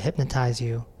culture is to hypnotize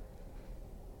you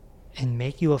and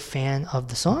make you a fan of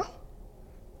the song.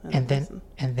 And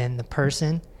then the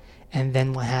person, and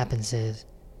then what happens is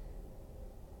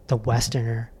the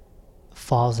Westerner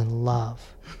falls in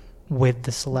love with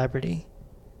the celebrity.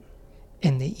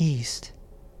 In the East,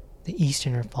 the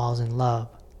Easterner falls in love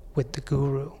with the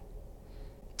guru.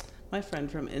 My friend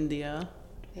from India,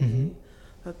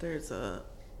 that there's a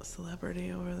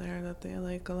celebrity over there that they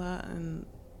like a lot, and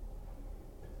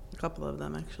a couple of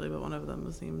them actually, but one of them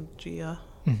was named Gia.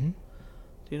 Mm-hmm.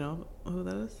 Do you know who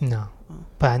that is? No. Oh.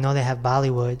 But I know they have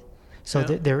Bollywood. So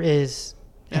Yeah. There is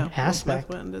an aspect.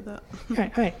 Will Smith went and did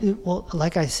that. Right. Well,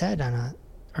 like I said on an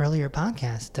earlier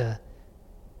podcast,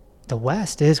 the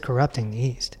West is corrupting the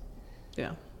East.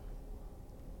 Yeah.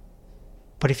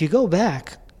 But if you go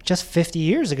back just 50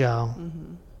 years ago,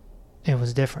 it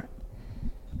was different.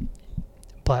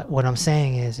 But what I'm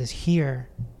saying is here,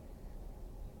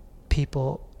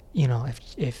 people,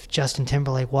 if Justin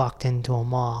Timberlake walked into a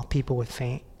mall, people would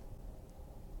faint.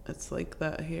 It's like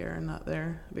that here and not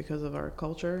there because of our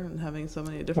culture and having so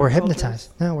many different We're cultures.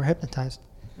 hypnotized. No, we're hypnotized.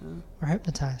 Yeah. We're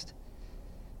hypnotized.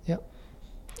 Yep.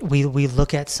 We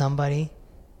look at somebody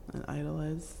And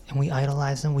idolize. and we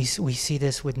idolize them. We see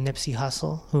this with Nipsey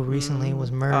Hussle, who recently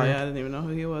was murdered. Oh, yeah, I didn't even know who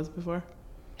he was before.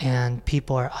 And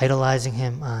people are idolizing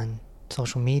him on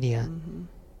social media,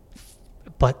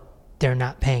 but they're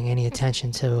not paying any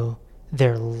attention to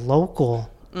their local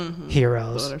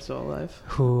heroes That are still alive.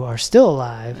 who are still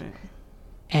alive Right.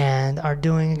 and are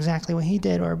doing exactly what he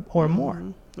did or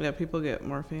more. Yeah, people get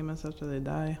more famous after they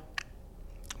die.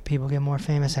 People get more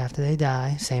famous after they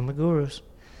die. Same with gurus.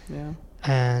 Yeah.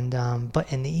 And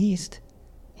but in the East,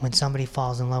 when somebody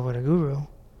falls in love with a guru,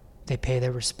 they pay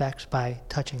their respects by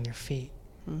touching their feet.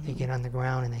 They get on the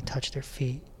ground and they touch their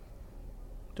feet.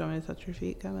 Do you want me to touch your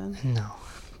feet, Kevin? No.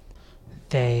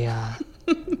 They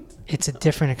it's a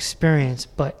different experience,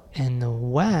 but in the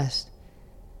West,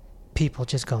 people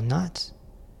just go nuts.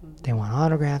 They want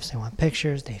autographs, they want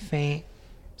pictures, they faint.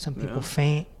 Some people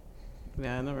faint.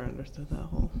 Yeah, I never understood that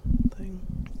whole thing.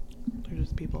 They're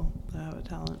just people that have a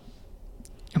talent.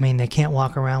 I mean, they can't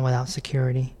walk around without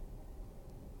security.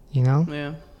 You know?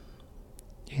 Yeah.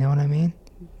 You know what I mean?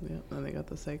 Yeah. And they got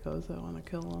the psychos that want to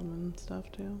kill them and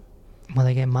stuff too. Well,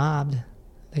 they get mobbed.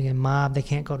 They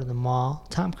can't go to the mall.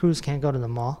 Tom Cruise can't go to the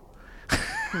mall.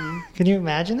 Can you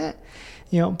imagine it?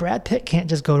 Brad Pitt can't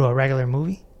just go to a regular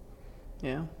movie.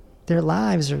 Yeah. Their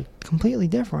lives are completely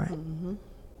different.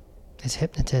 It's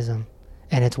hypnotism.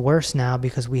 And it's worse now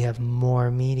because we have more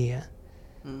media.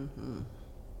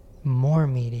 More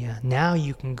media. Now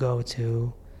you can go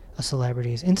to a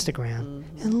celebrity's Instagram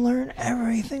and learn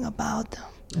everything about them.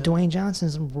 Yeah. Dwayne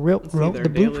Johnson's wrote the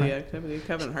blueprint. Activity.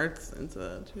 Kevin Hart's into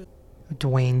that too.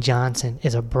 Dwayne Johnson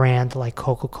is a brand like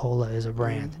Coca-Cola is a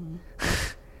brand.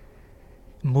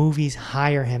 Movies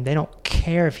hire him. They don't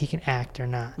care if he can act or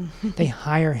not. They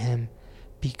hire him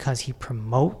because he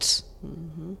promotes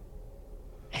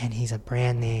And he's a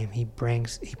brand name. He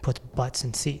puts butts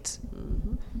in seats.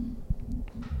 Mm-hmm.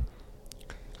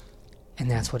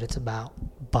 And that's what it's about.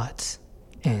 Butts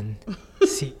in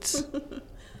seats.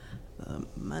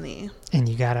 Money. And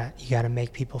you gotta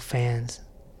make people fans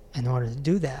in order to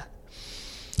do that.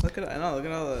 Look at all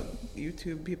the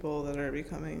YouTube people that are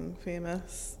becoming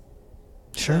famous.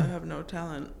 Sure. That have no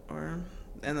talent,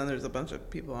 and then there's a bunch of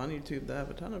people on YouTube that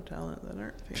have a ton of talent that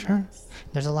aren't famous. Sure.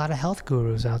 There's a lot of health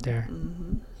gurus out there.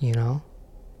 Mm-hmm. You know,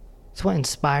 it's what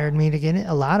inspired me to get it.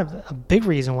 A big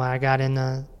reason why I got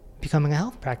into becoming a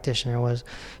health practitioner was,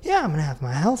 I'm gonna have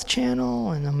my health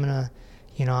channel, and I'm gonna,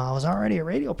 I was already a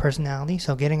radio personality,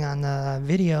 so getting on the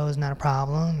video is not a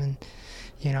problem, and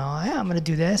I'm gonna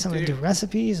do this. I'm gonna do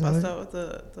recipes. Bust out with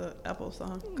the Apple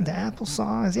song. The Apple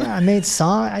songs, I made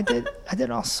songs. I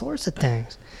did all sorts of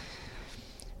things.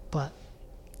 But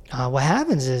what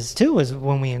happens is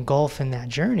when we engulf in that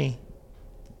journey,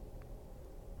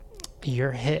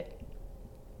 you're hit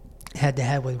head to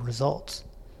head with results,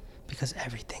 because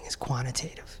everything is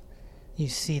quantitative. You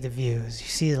see the views, you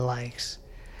see the likes.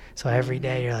 So every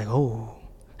day you're like, oh,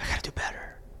 I gotta do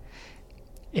better.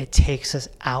 It takes us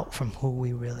out from who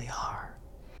we really are.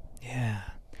 Yeah.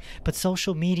 But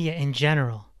social media in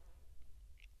general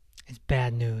is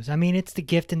bad news. I mean, it's the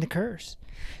gift and the curse.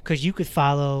 Because you could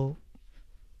follow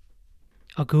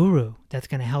a guru that's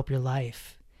going to help your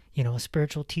life. A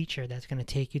spiritual teacher that's going to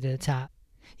take you to the top.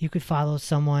 You could follow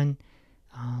someone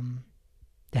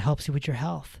that helps you with your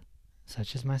health,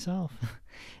 such as myself.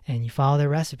 And you follow their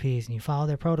recipes and you follow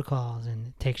their protocols, and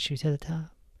it takes you to the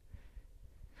top.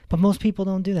 But most people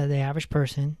don't do that. The average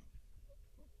person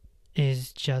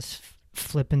is just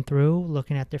flipping through,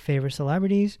 looking at their favorite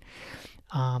celebrities,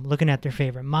 looking at their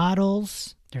favorite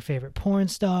models, their favorite porn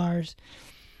stars,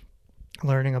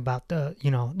 learning about the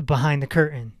behind the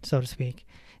curtain, so to speak.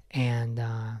 And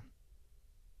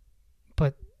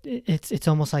but it's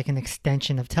almost like an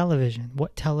extension of television.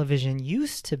 What television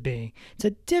used to be. It's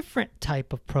a different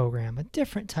type of program, a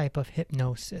different type of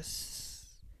hypnosis.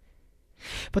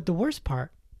 But the worst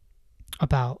part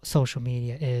about social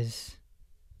media is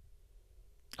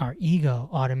our ego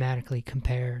automatically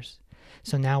compares.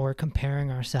 So now we're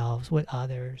comparing ourselves with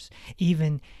others,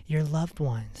 even your loved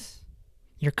ones.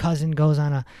 Your cousin goes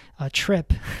on a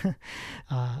trip,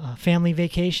 a family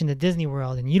vacation to Disney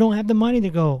World, and you don't have the money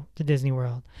to go to Disney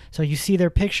World. So you see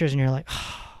their pictures and you're like,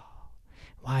 oh,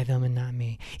 why them and not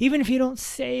me? Even if you don't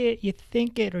say it, you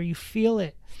think it or you feel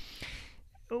it.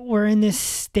 We're in this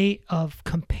state of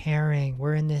comparing.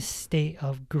 We're in this state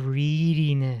of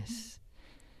greediness.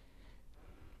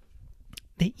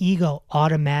 The ego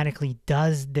automatically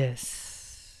does this.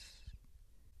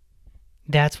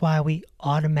 That's why we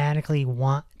automatically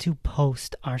want to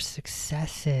post our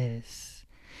successes.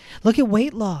 Look at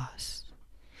weight loss.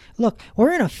 Look,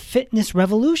 we're in a fitness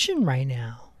revolution right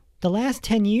now. The last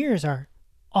 10 years are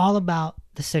all about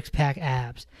the six-pack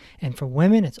abs. And for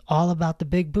women, it's all about the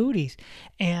big booties.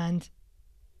 And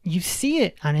you see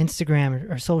it on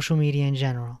Instagram or social media in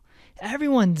general.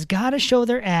 Everyone's got to show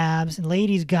their abs, and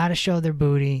ladies got to show their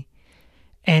booty.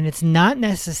 And it's not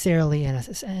necessarily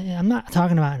I'm not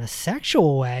talking about in a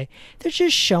sexual way. They're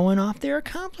just showing off their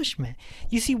accomplishment.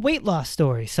 You see weight loss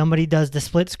stories. Somebody does the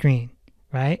split screen,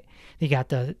 right? You got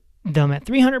them at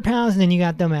 300 pounds, and then you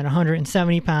got them at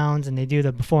 170 pounds, and they do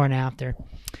the before and after.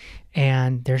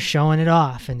 And they're showing it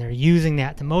off, and they're using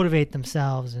that to motivate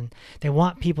themselves, and they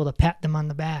want people to pat them on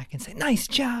the back and say, nice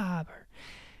job.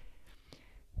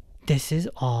 This is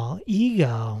all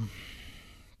ego.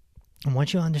 And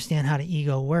once you understand how the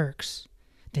ego works,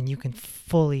 then you can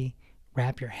fully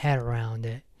wrap your head around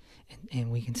it.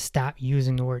 And we can stop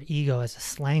using the word ego as a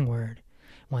slang word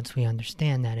once we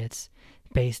understand that it's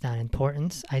based on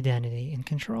importance, identity, and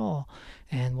control.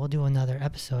 And we'll do another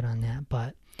episode on that.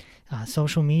 But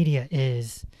social media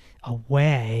is a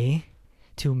way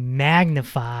to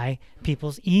magnify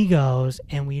people's egos,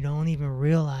 and we don't even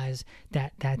realize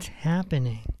that that's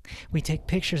happening. We take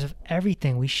pictures of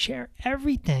everything. We share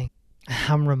everything.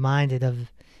 I'm reminded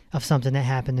of something that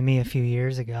happened to me a few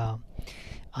years ago.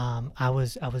 I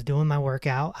was doing my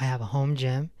workout. I have a home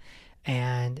gym,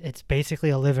 and it's basically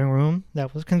a living room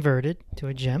that was converted to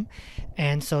a gym.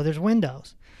 And so there's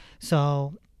windows.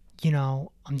 So,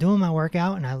 I'm doing my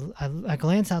workout, and I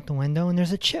glance out the window, and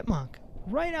there's a chipmunk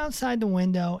right outside the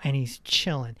window, and he's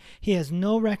chilling. He has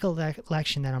no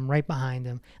recollection that I'm right behind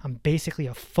him. I'm basically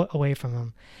a foot away from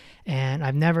him. And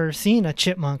I've never seen a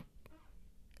chipmunk.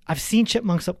 I've seen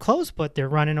chipmunks up close, but they're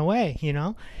running away,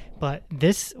 But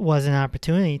this was an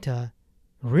opportunity to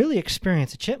really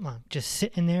experience a chipmunk, just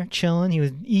sitting there, chilling. He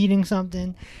was eating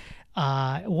something.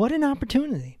 What an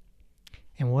opportunity.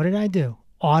 And what did I do?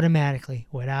 automatically,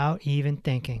 without even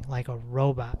thinking, like a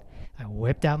robot, I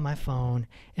whipped out my phone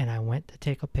and I went to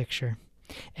take a picture,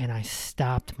 and I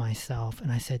stopped myself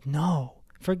and I said, no,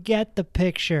 forget the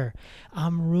picture.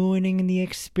 I'm ruining the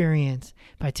experience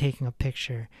by taking a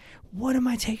picture. What am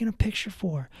I taking a picture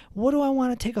for? What do I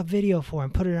want to take a video for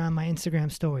and put it on my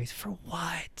Instagram stories? For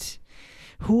what?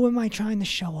 Who am I trying to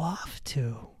show off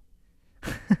to?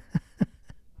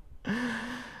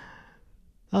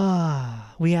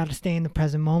 We got to stay in the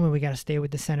present moment. We got to stay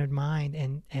with the centered mind,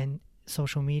 and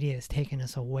social media is taking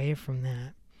us away from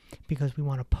that because we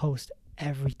want to post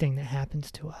everything that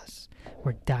happens to us.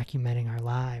 We're documenting our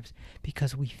lives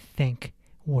because we think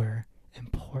we're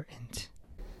important.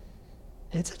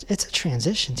 It's a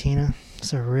transition, Tina.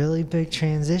 It's a really big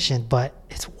transition, but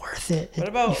it's worth it.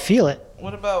 You feel it.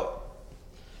 What about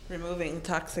removing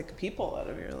toxic people out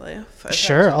of your life?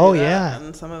 Sure. Oh, yeah.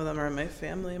 And some of them are my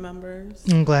family members.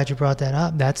 I'm glad you brought that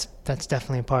up. That's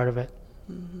definitely a part of it.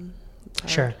 Mm-hmm.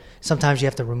 Sure. Sometimes you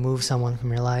have to remove someone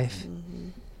from your life. Mm-hmm.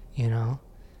 You know,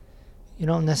 you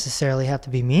don't necessarily have to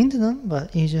be mean to them,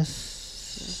 but you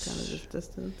just kind of just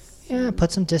distance. Yeah,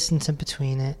 put some distance in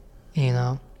between it. You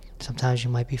know, sometimes you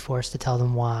might be forced to tell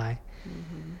them why.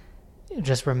 Mm-hmm.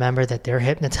 Just remember that they're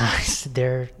hypnotized.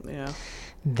 They're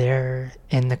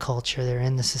in the culture. They're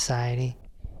in the society.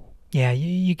 Yeah,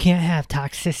 you can't have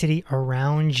toxicity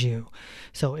around you.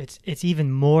 So it's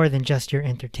even more than just your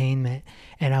entertainment.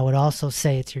 And I would also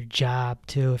say it's your job,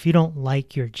 too. If you don't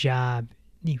like your job,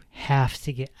 you have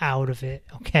to get out of it,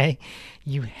 okay?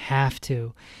 You have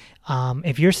to.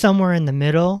 If you're somewhere in the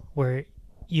middle where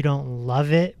you don't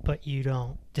love it, but you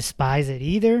don't despise it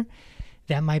either,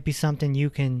 that might be something you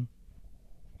can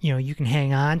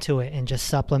hang on to it and just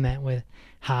supplement with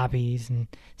hobbies and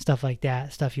stuff like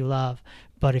that, stuff you love.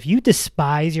 But if you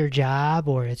despise your job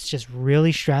or it's just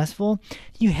really stressful,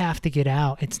 you have to get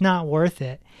out. It's not worth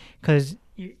it because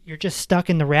you're just stuck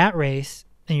in the rat race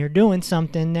and you're doing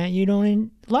something that you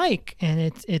don't like, and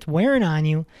it's wearing on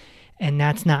you, and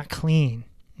that's not clean.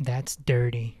 That's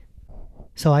dirty.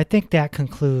 So I think that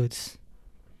concludes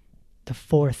the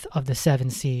fourth of the 7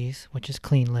 C's, which is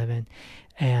clean living.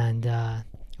 And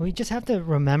we just have to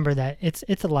remember that it's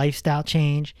a lifestyle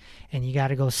change, and you got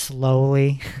to go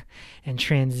slowly and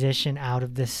transition out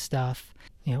of this stuff.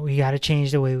 You know, we got to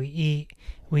change the way we eat.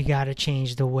 We got to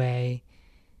change the way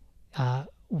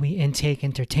we intake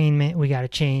entertainment. We got to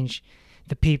change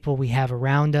the people we have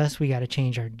around us. We got to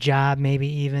change our job, maybe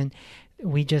even.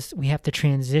 We have to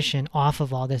transition off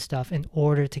of all this stuff in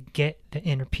order to get the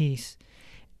inner peace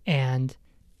and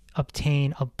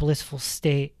obtain a blissful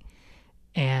state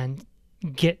and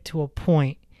get to a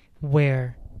point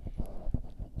where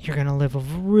you're going to live a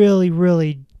really,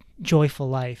 really joyful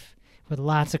life with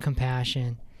lots of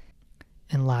compassion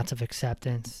and lots of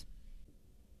acceptance.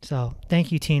 So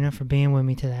thank you, Tina, for being with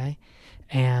me today.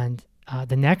 And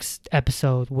the next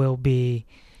episode will be,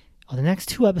 the next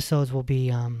 2 episodes will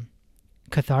be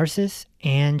catharsis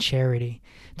and charity.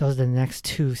 Those are the next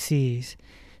 2 C's.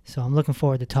 So I'm looking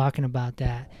forward to talking about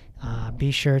that. Be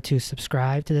sure to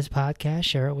subscribe to this podcast,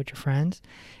 share it with your friends,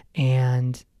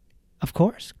 and of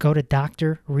course, go to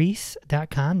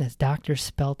drreese.com. That's doctor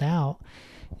spelled out,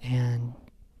 and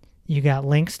you got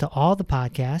links to all the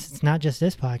podcasts. It's not just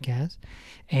this podcast,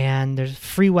 and there's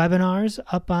free webinars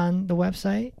up on the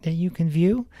website that you can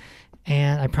view,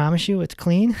 and I promise you it's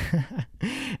clean.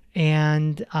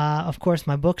 And of course,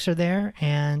 my books are there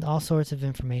and all sorts of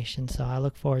information. So I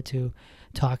look forward to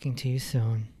talking to you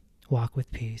soon. Walk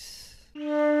with peace.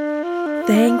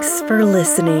 Thanks for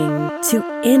listening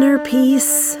to Inner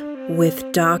Peace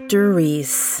with Dr.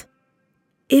 Reese.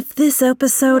 If this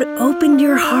episode opened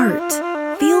your heart,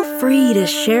 feel free to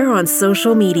share on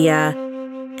social media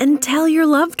and tell your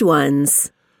loved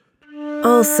ones.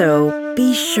 Also,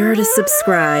 be sure to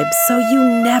subscribe so you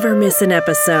never miss an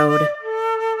episode.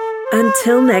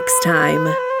 Until next time,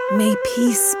 may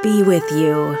peace be with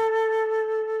you.